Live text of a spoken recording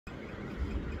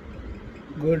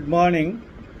Good morning.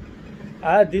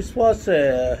 This was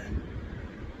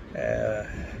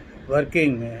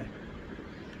working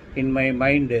in my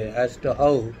mind as to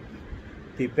how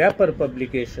the paper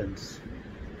publications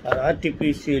are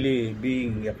artificially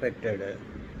being affected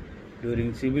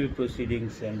during civil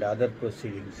proceedings and other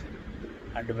proceedings,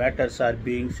 and matters are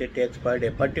being set ex parte,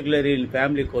 particularly in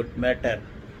family court matter,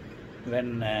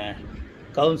 when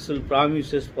counsel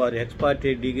promises for ex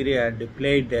parte degree and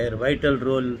played their vital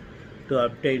role to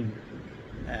obtain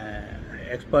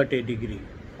ex parte degree.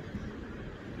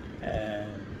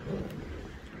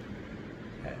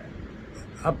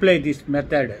 Apply this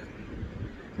method.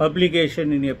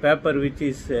 Publication in a paper which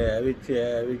is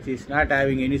not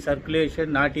having any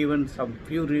circulation, not even some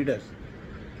few readers,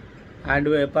 and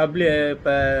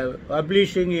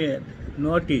publishing a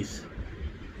notice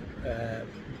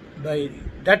by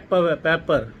that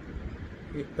paper,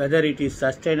 whether it is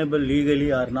sustainable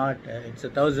legally or not, it's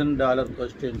 $1,000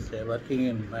 questions working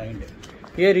in mind.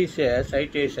 Here is a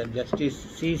citation. Justice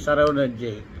C. Saravanan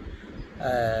J.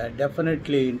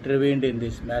 Definitely intervened in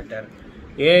this matter.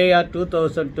 AIR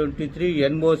 2023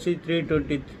 NOC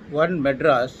 321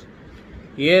 Madras.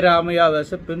 A. Ramaya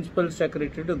was a Principal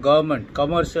Secretary to Government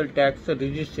Commercial Tax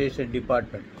Registration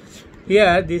Department.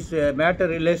 Here this matter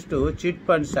relates to Chit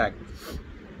Funds Act.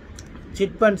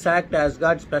 Chit Funds Act has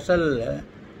got special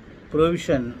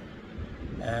provision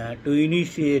to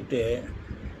initiate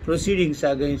proceedings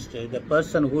against the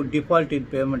person who default in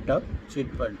payment of chit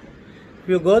fund. If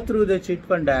you go through the Chit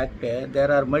Fund Act,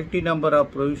 there are multi-number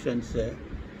of provisions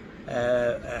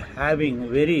having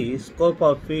very scope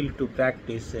of field to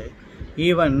practice.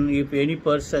 Even if any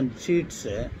person cheats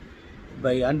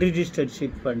by unregistered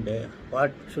chit fund,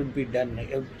 what should be done?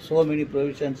 So many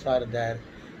provisions are there.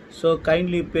 So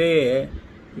kindly pay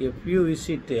a few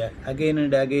visit again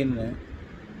and again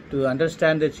to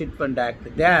understand the Chit Fund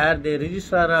Act. There, the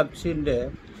registrar of Sind,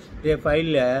 they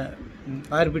file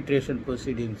arbitration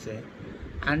proceedings,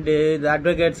 and the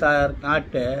advocates are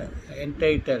not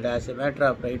entitled as a matter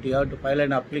of right. You have to file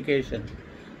an application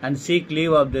and seek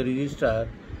leave of the registrar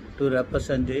to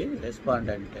represent the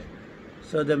respondent.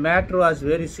 So the matter was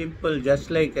very simple,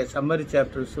 just like a summary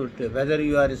chapter suit. Whether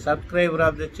you are a subscriber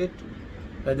of the chit,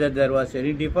 whether there was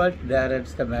any default, there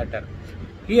ends the matter.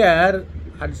 Here,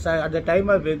 at the time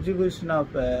of execution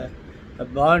of a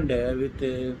bond with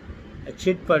a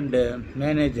chit fund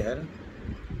manager,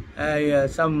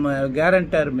 some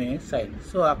guarantor may sign.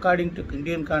 So according to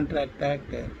Indian Contract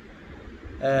Act,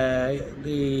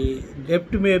 the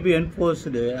debt may be enforced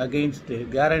against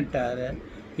guarantor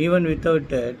even without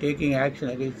taking action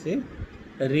against the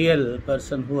real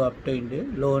person who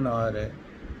obtained loan or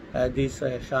these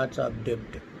sorts of debt.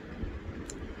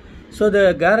 So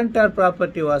the guarantor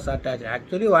property was attached.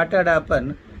 Actually, what had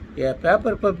happened, a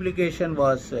paper publication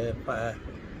was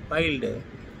filed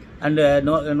and a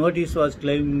notice was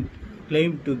claimed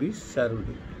to be served.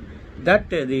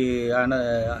 That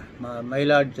my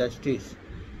Lord Justice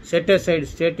set aside,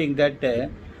 stating that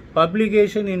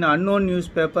publication in unknown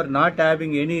newspaper not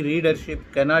having any readership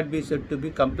cannot be said to be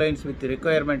compliance with the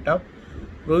requirement of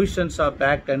provisions of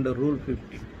Act and Rule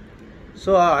 50.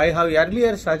 So I have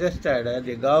earlier suggested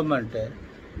the government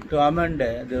to amend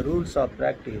the rules of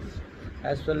practice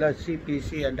as well as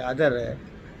CPC and other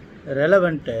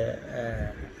relevant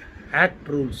Act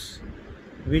rules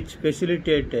which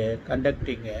facilitate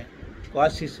conducting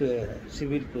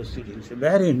quasi-civil proceedings,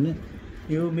 wherein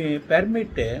you may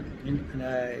permit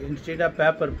instead of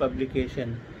paper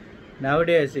publication,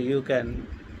 nowadays you can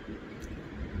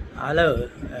allow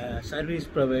service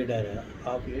provider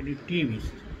of any TVs,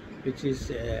 which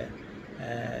is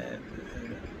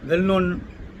well-known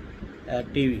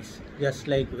TVs, just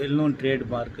like well-known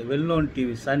trademark, well-known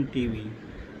TV, Sun TV,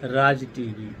 Raj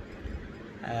TV,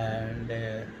 and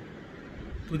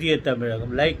Pudhiya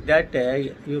Tamilagam. Like that,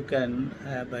 you can,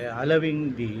 by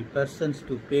allowing the persons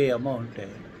to pay amount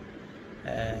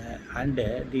and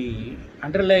the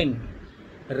underlying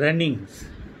runnings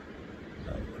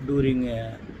during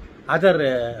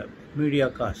other media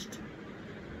cost,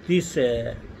 this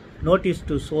notice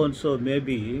to so and so may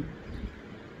be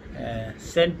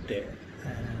sent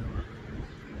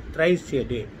thrice a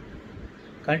day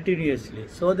continuously,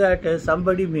 so that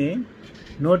somebody may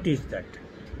notice that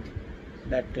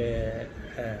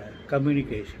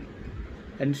communication.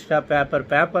 Instead of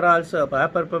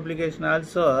paper publication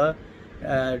also,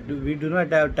 we do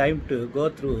not have time to go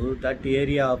through that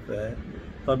area of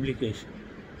publication,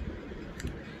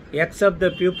 except the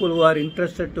people who are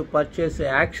interested to purchase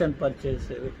action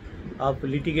purchase of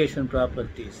litigation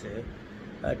properties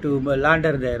to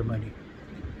launder their money.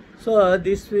 So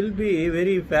this will be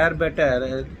very far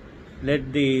better.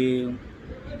 Let the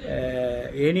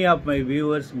any of my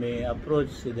viewers may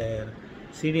approach their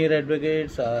senior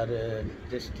advocates or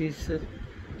justice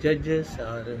judges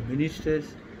or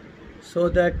ministers, so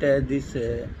that this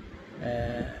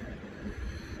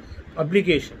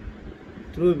publication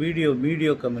through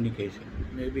video communication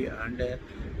maybe, and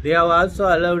they have also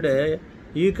allowed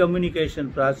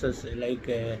e-communication process like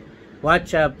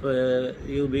WhatsApp.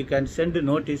 We can send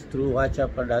notice through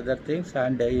WhatsApp and other things,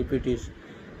 and if it is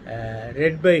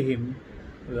read by him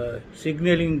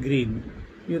signaling green,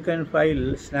 you can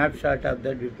file snapshot of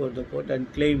that before the court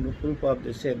and claim proof of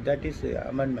the same. That is the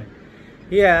amendment.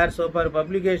 Here, so far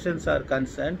publications are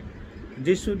concerned,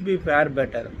 this should be far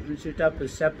better. Instead of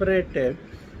separate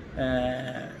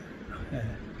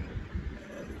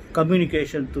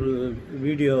communication through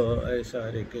video,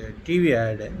 TV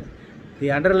ad,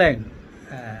 the underlying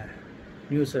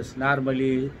news,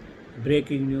 normally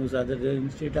breaking news, other than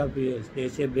instead of they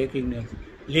say breaking news,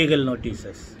 legal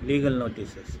notices,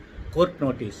 court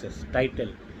notices, title,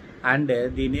 and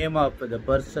the name of the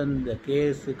person, the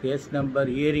case number,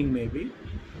 hearing may be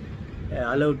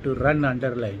allowed to run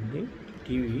underline the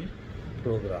TV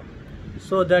program,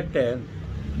 so that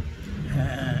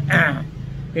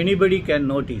anybody can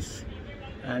notice,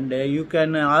 and you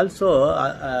can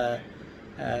also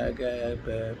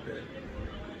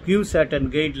give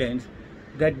certain guidelines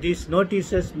that these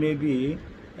notices may be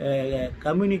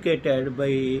communicated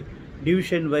by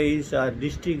division wise or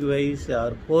district wise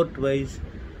or court wise,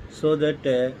 so that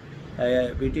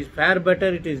it is far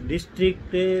better, it is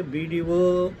district,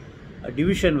 BDO,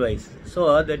 division wise.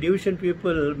 So the division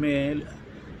people may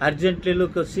urgently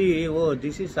look, see, oh,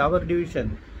 this is our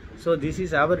division, so this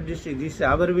is our district, this is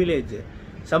our village,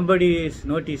 somebody's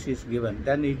notice is given,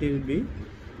 then it will be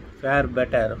far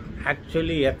better,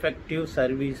 actually effective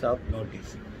service of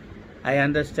notice. I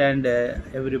understand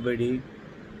everybody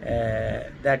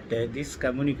that this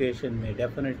communication may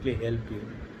definitely help you.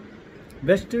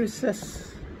 Best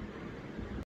wishes.